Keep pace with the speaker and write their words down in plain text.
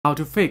How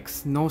to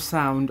fix no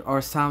sound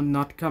or sound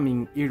not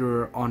coming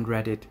error on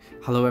Reddit.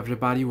 Hello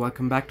everybody,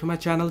 welcome back to my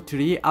channel.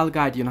 Today I'll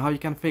guide you on how you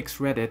can fix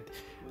Reddit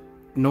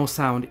no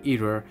sound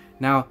error.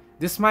 Now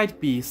this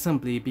might be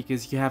simply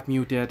because you have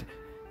muted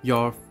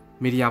your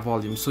media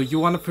volume. So you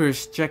want to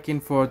first check in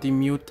for the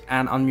mute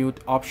and unmute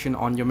option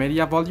on your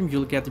media volume.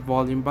 You'll get the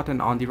volume button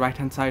on the right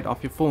hand side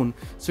of your phone.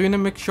 So you want to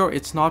make sure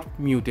it's not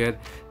muted,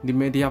 the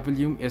media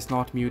volume is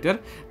not muted.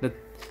 The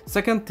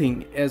second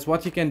thing is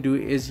what you can do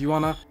is you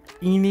want to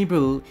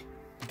enable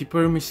the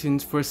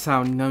permissions for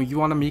sound. Now you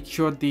want to make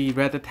sure the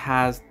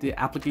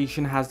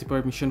application has the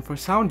permission for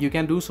sound. You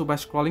can do so by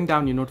scrolling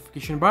down your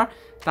notification bar,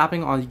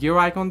 tapping on the gear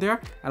icon there,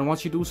 and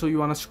once you do so, you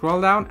want to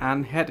scroll down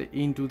and head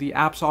into the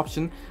apps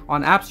option.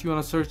 On apps, you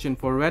want to search in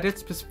for Reddit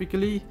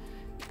specifically,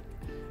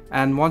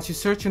 and once you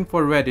search in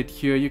for Reddit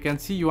here, you can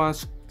see you want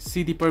to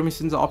see the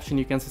permissions option.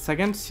 You can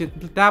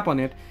simply tap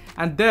on it,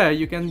 and there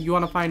you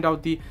want to find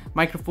out the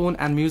microphone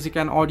and music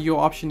and audio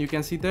option. You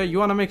can see there you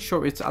want to make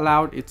sure it's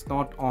allowed, it's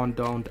not on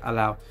don't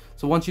allow.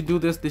 So once you do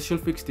this should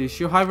fix the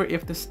issue. However,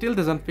 if this still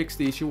doesn't fix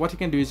the issue, what you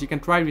can do is you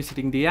can try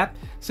resetting the app.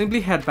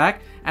 Simply head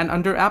back and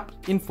under app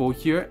info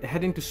here,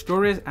 head into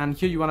storage, and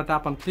here you want to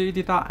tap on clear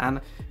data,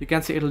 and you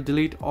can see it'll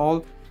delete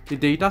all the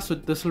data. So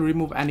this will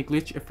remove any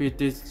glitch. If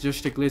it is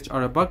just a glitch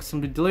or a bug,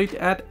 simply delete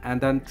it and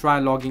then try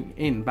logging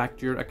in back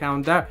to your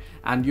account there,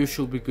 and you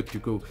should be good to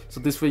go. So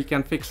this way you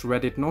can fix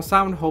Reddit no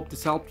sound. Hope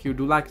this helped you.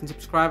 Do like and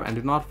subscribe, and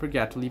do not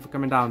forget to leave a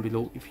comment down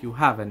below if you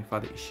have any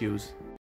further issues.